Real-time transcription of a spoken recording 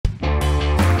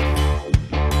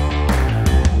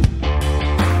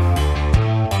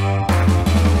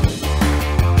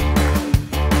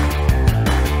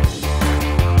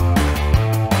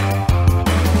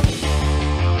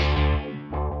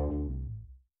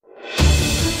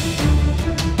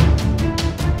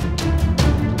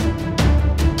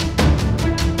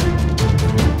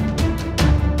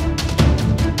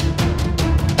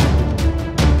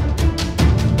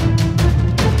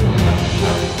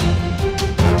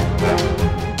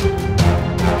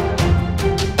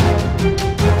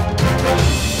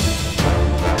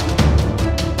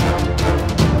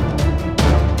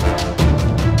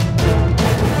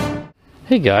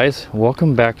Hey guys,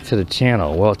 welcome back to the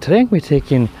channel. Well, today I'm going to be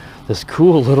taking this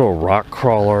cool little rock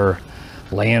crawler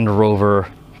Land Rover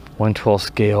 112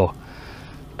 scale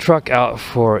truck out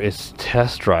for its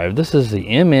test drive. This is the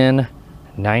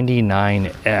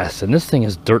MN99S, and this thing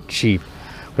is dirt cheap.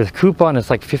 With a coupon, it's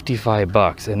like 55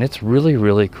 bucks, and it's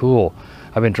really cool.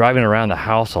 I've been driving around the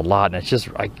house a lot, and it's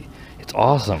just like, it's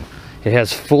awesome. It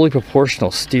has fully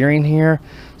proportional steering here,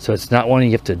 so it's not one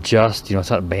you have to adjust. You know, it's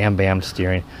not bam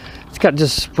steering. It's got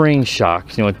just spring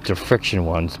shocks, you know, the friction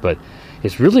ones, but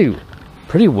it's really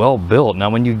pretty well built. Now,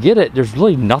 when you get it, there's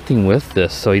really nothing with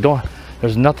this, so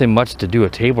there's nothing much to do a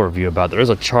table review about. There is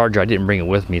a charger. I didn't bring it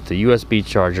with me. It's a USB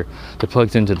charger that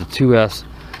plugs into the 2S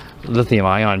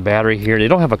lithium-ion battery here. They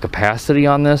don't have a capacity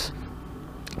on this,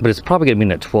 but it's probably going to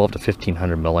be in that 12 to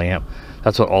 1500 milliamp.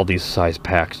 That's what all these size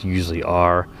packs usually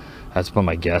are. That's what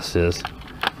my guess is.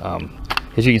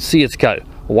 As you can see, it's got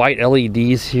white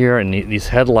LEDs here, and these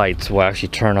headlights will actually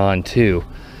turn on too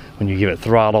when you give it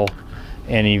throttle.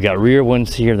 And you've got rear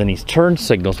ones here. Then these turn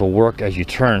signals will work as you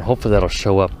turn. Hopefully that'll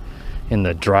show up in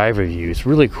the driver view. It's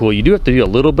really cool. You do have to do a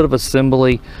little bit of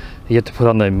assembly. You have to put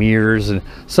on the mirrors, and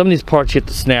some of these parts you have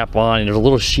to snap on, and there's a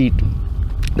little sheet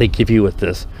they give you with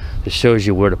this that shows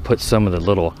you where to put some of the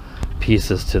little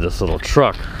pieces to this little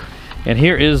truck. And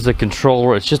here is the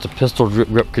controller. It's just a pistol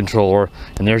grip controller,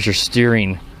 and there's your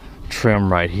steering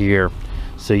trim right here,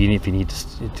 so if you need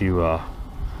to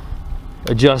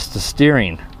adjust the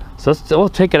steering. So we'll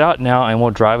take it out now and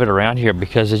we'll drive it around here,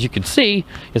 because as you can see,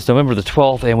 it's November the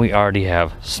 12th and we already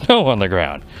have snow on the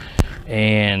ground.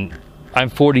 And I'm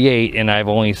 48 and I've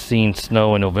only seen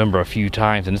snow in November a few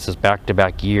times, and this is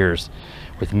back-to-back years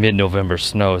with mid-November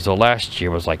snow. So last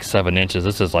year was like 7 inches.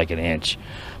 This is like an inch,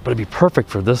 but it'd be perfect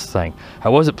for this thing. I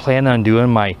wasn't planning on doing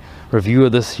my review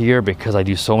of this here because I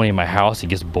do so many in my house, it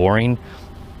gets boring.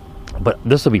 But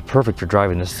this will be perfect for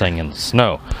driving this thing in the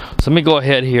snow. So let me go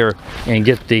ahead here and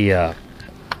get the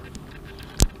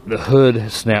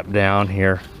hood snapped down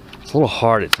here. It's a little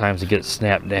hard at times to get it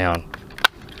snapped down.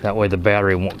 That way the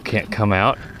battery can't come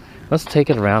out. Let's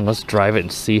take it around, let's drive it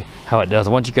and see how it does.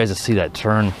 I want you guys to see that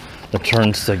the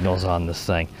turn signals on this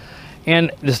thing.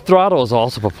 And this throttle is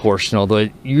also proportional, though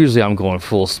usually I'm going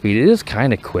full speed. It is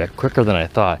kind of quicker than I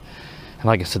thought. And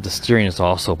like I said, the steering is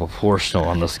also proportional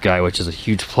on this guy, which is a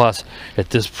huge plus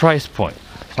at this price point.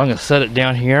 So I'm going to set it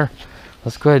down here.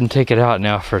 Let's go ahead and take it out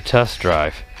now for a test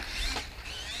drive.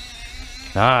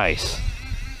 Nice.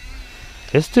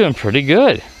 It's doing pretty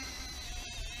good.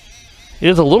 It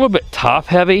is a little bit top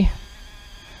heavy.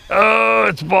 Oh,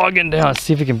 it's bogging down. Let's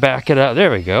see if we can back it up.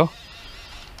 There we go.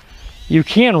 You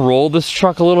can roll this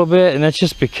truck a little bit, and that's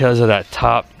just because of that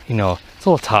top, you know, it's a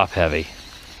little top heavy.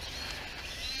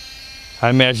 I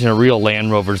imagine a real Land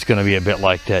Rover is going to be a bit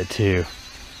like that too.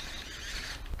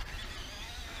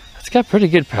 It's got pretty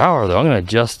good power though. I'm going to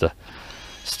adjust the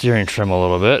steering trim a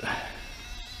little bit.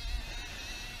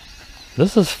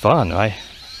 This is fun.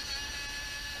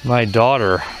 My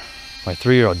daughter, my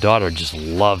 3-year-old daughter, just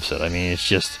loves it. I mean,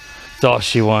 it's all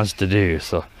she wants to do.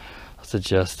 So let's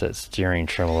adjust that steering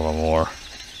trim a little more.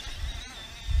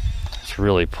 It's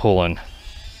really pulling.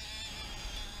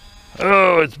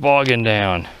 Oh, it's bogging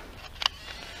down.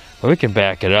 Well, we can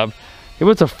back it up. It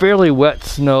was a fairly wet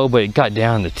snow, but it got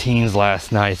down in the teens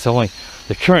last night. It's only,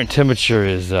 the current temperature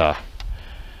is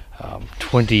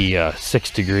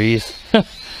 26 degrees.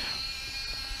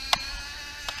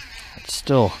 It's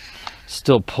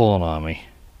still pulling on me.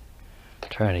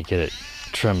 Trying to get it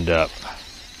trimmed up.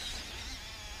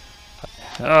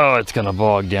 Oh, it's gonna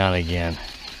bog down again.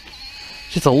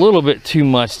 Just a little bit too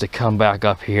much to come back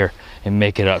up here and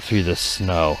make it up through the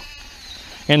snow.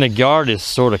 And the guard is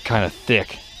sort of kind of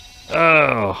thick.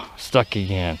 Oh, stuck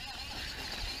again.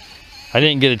 I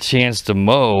didn't get a chance to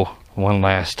mow one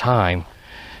last time,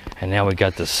 and now we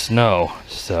got the snow.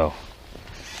 So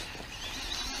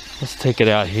let's take it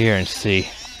out here and see.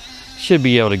 Should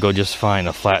be able to go just fine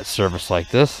a flat surface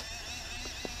like this.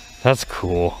 That's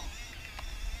cool.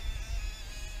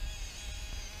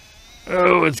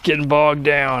 Oh, it's getting bogged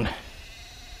down.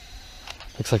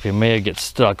 Looks like we may get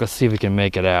stuck. Let's see if we can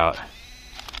make it out.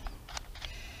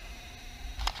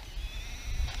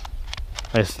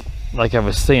 Like I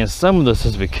was saying, some of this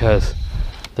is because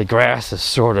the grass is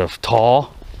sort of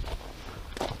tall,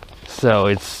 so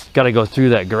it's got to go through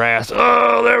that grass.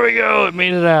 Oh, there we go, it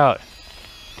made it out.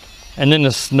 And then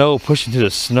the snow, pushing through the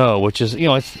snow, which is, you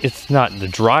know, it's not the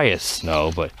driest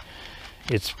snow, but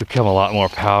it's become a lot more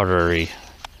powdery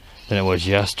than it was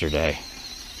yesterday.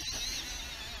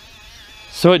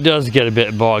 So it does get a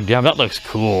bit bogged down. That looks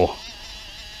cool.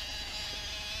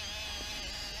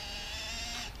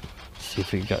 see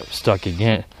if it got stuck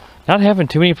again. Not having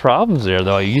too many problems there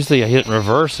though. Usually I hit it in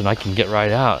reverse and I can get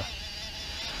right out.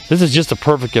 This is just a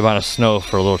perfect amount of snow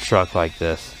for a little truck like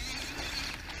this.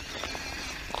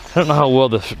 I don't know how well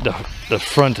the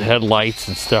front headlights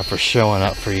and stuff are showing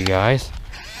up for you guys.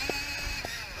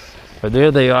 But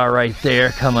there they are right there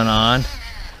coming on.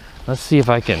 Let's see if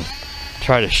I can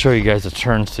try to show you guys the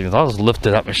turn signals. I'll just lift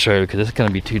it up and show you because it's going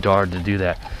to be too hard to do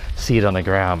that. See it on the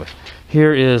ground. But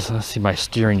here is, let's see, my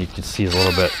steering you can see is a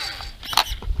little bit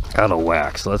out of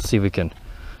whack. So let's see if we can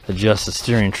adjust the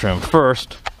steering trim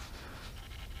first.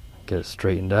 Get it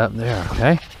straightened up there,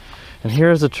 okay? And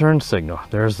here's the turn signal.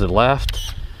 There's the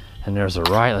left and there's the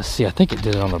right. Let's see, I think it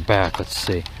did it on the back. Let's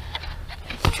see.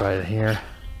 Let's try it here.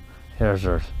 Here's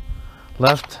our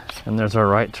left and there's our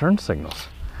right turn signals.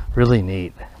 Really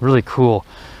neat, really cool.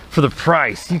 For the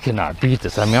price, you cannot beat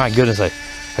this. I mean, my goodness, a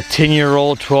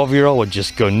 10-year-old, 12-year-old would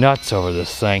just go nuts over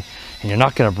this thing, and you're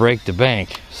not gonna break the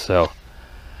bank. So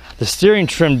the steering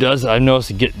trim does, I've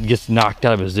noticed it gets knocked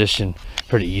out of position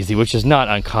pretty easy, which is not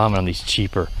uncommon on these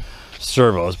cheaper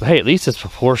servos, but hey, at least it's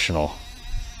proportional.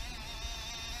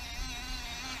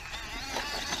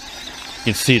 You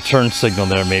can see a turn signal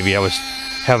there. Maybe I was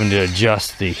having to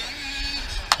adjust the,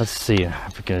 let's see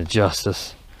if we can adjust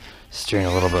this steering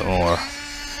a little bit more.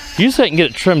 Usually I can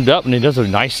get it trimmed up and it does a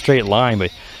nice straight line,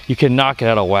 but you can knock it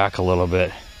out of whack a little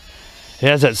bit. It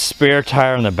has that spare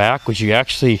tire in the back, which you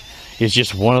actually is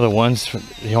just one of the ones,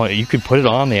 you know, you could put it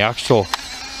on the actual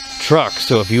truck.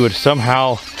 So if you would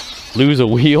somehow lose a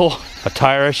wheel, a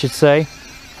tire I should say,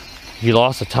 if you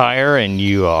lost a tire and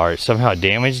you are somehow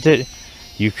damaged it,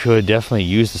 you could definitely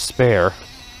use the spare.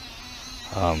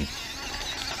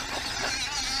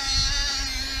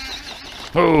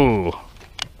 Oh,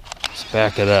 let's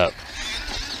back it up.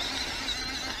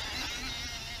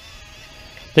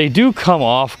 They do come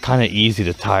off kind of easy,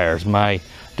 the tires. My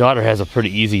daughter has a pretty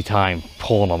easy time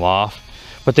pulling them off,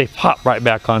 but they pop right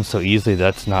back on so easily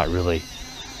that's not really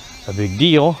a big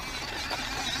deal.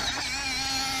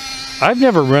 I've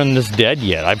never run this dead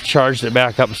yet. I've charged it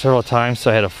back up several times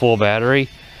so I had a full battery.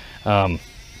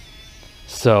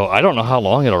 So I don't know how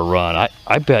long it'll run.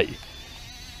 I bet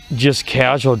just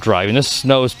casual driving, this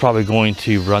snow is probably going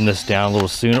to run this down a little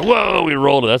sooner. Whoa, we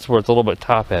rolled it. That's where it's a little bit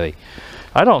top heavy.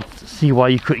 I don't see why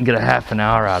you couldn't get a half an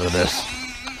hour out of this.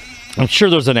 I'm sure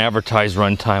there's an advertised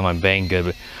run time on Banggood,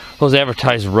 but those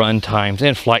advertised run times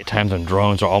and flight times on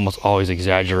drones are almost always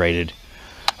exaggerated.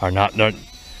 Are not,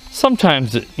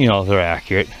 sometimes, you know, they're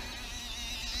accurate.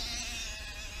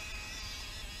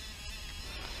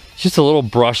 It's just a little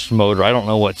brushed motor. I don't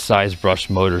know what size brushed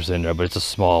motor's in there, but it's a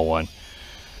small one.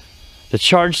 The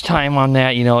charge time on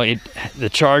that, you know, the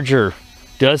charger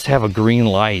does have a green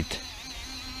light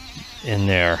in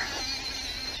there.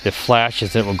 It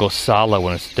flashes and it will go solid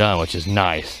when it's done, which is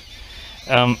nice.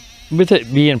 With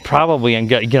it being probably,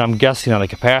 again, I'm guessing on the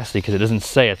capacity because it doesn't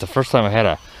say it. The first time I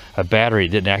had a battery, it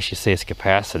didn't actually say its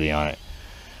capacity on it.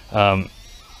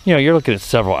 You know, you're looking at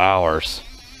several hours.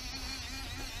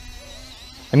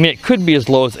 I mean, it could be as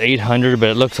low as 800, but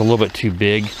it looks a little bit too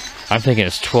big. I'm thinking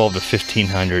it's 12 to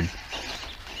 1500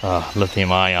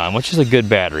 lithium ion, which is a good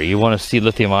battery. You want to see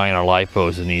lithium ion or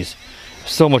LiPos in these.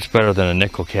 So much better than a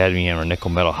nickel cadmium or nickel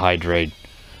metal hydride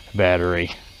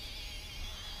battery.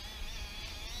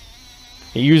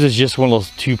 It uses just one of those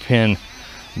 2-pin,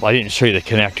 I didn't show you the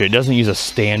connector. It doesn't use a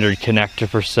standard connector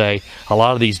per se. A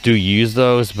lot of these do use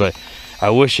those, but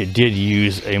I wish it did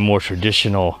use a more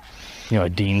traditional, you know, a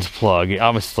Dean's plug.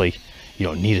 Obviously, you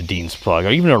don't need a Dean's plug,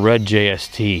 or even a red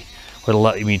JST would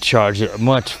let me charge it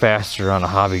much faster on a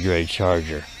hobby grade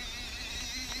charger.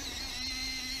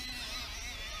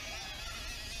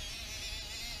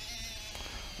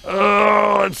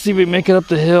 Oh, let's see if we make it up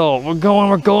the hill. We're going,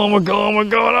 we're going, we're going, we're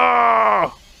going.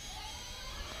 Oh!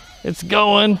 It's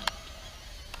going.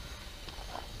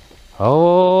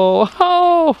 Oh,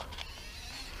 oh!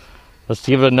 Let's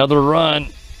give it another run.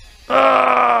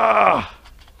 Ah!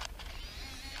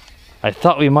 I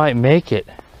thought we might make it.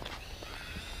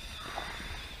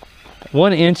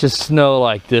 1 inch of snow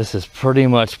like this is pretty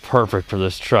much perfect for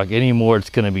this truck. Any more, it's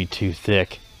going to be too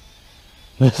thick.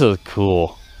 This is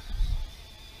cool.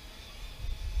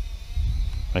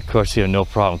 Of course, you have no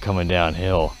problem coming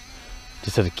downhill.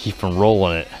 Just have to keep from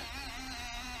rolling it.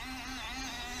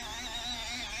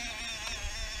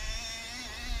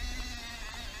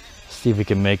 See if we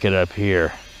can make it up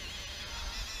here.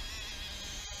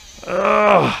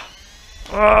 Oh,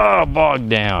 bogged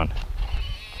down.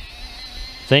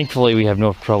 Thankfully, we have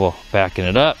no trouble backing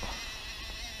it up.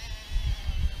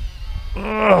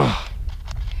 I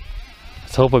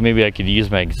was hoping maybe I could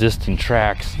use my existing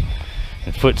tracks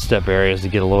and footstep areas to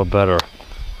get a little better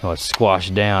Oh, it's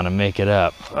squashed down and make it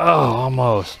up. Oh,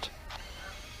 almost.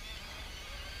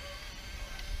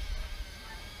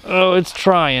 Oh, it's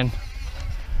trying.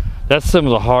 That's some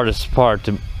of the hardest part,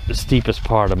 the steepest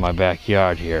part of my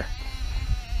backyard here.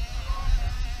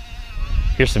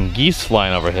 Here's some geese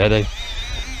flying overhead.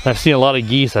 I've seen a lot of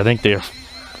geese. I think they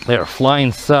are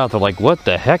flying south. They're like, what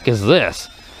the heck is this?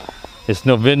 It's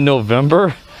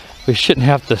November. We shouldn't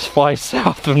have to fly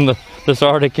south from this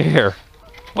Arctic air.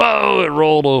 Whoa, it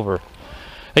rolled over.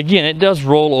 Again, it does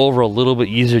roll over a little bit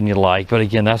easier than you like, but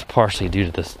again, that's partially due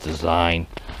to this design.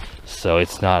 So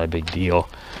it's not a big deal.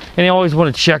 And you always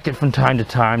want to check it from time to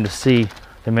time to see,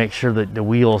 to make sure that the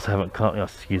wheels haven't come,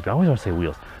 excuse me, I always want to say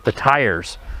wheels. The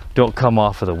tires don't come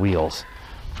off of the wheels.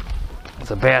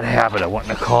 It's a bad habit, I want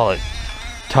to call it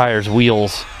tires,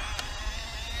 wheels.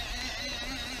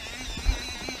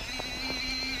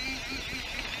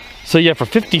 So yeah, for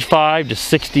 $55 to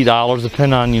 $60,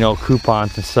 depending on, you know,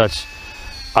 coupons and such,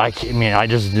 I mean, I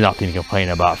just nothing to complain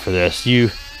about for this.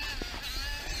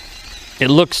 It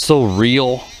looks so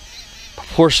real.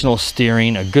 Proportional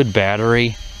steering, a good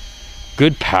battery,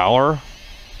 good power.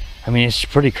 I mean, it's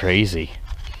pretty crazy.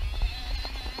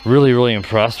 Really, really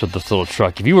impressed with this little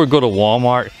truck. If you were to go to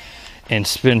Walmart and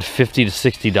spend $50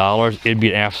 to $60, it'd be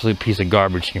an absolute piece of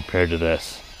garbage compared to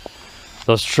this.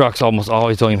 Those trucks almost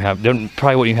always don't even have,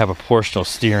 probably wouldn't even have proportional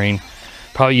steering.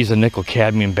 Probably use a nickel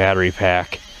cadmium battery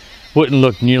pack. Wouldn't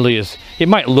look nearly as, it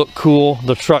might look cool.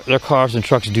 Their cars and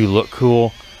trucks do look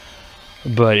cool,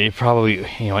 but it probably,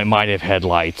 you know, it might have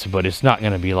headlights, but it's not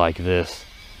going to be like this.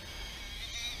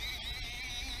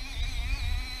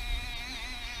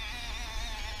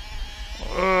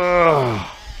 Ugh.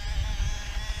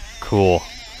 Cool.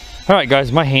 All right,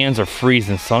 guys, my hands are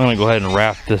freezing, so I'm going to go ahead and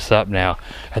wrap this up now.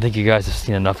 I think you guys have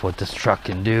seen enough of what this truck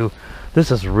can do.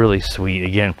 This is really sweet.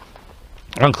 Again,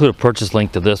 I'll include a purchase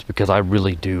link to this because I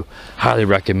really do highly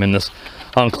recommend this.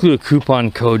 I'll include a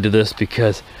coupon code to this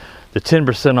because the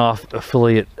 10% off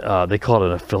affiliate, they call it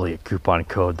an affiliate coupon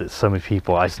code that some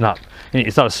people, it's not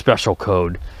a special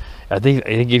code. I think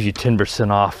it gives you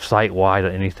 10% off site-wide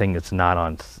on anything that's not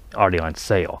already on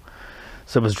sale.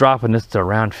 So it was dropping this to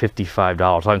around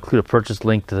 $55. I'll include a purchase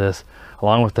link to this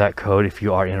along with that code if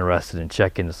you are interested in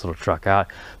checking this little truck out.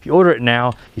 If you order it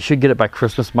now, you should get it by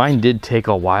Christmas. Mine did take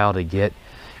a while to get,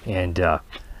 and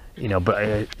you know,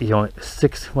 but you know,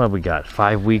 what have we got?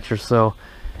 5 weeks or so.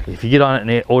 If you get on it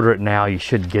and order it now, you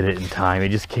should get it in time. It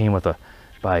just came with a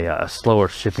slower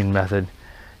shipping method,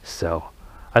 so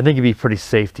I think it'd be pretty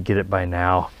safe to get it by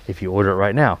now if you order it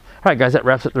right now. All right, guys, that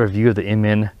wraps up the review of the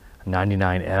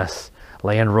MN99S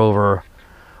Land Rover,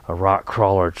 a rock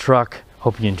crawler truck.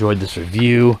 Hope you enjoyed this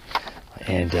review,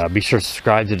 and be sure to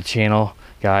subscribe to the channel,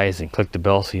 guys, and click the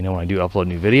bell so you know when I do upload a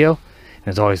new video. And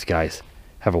as always, guys,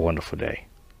 have a wonderful day.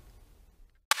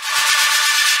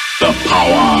 The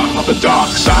power of the dark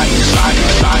side.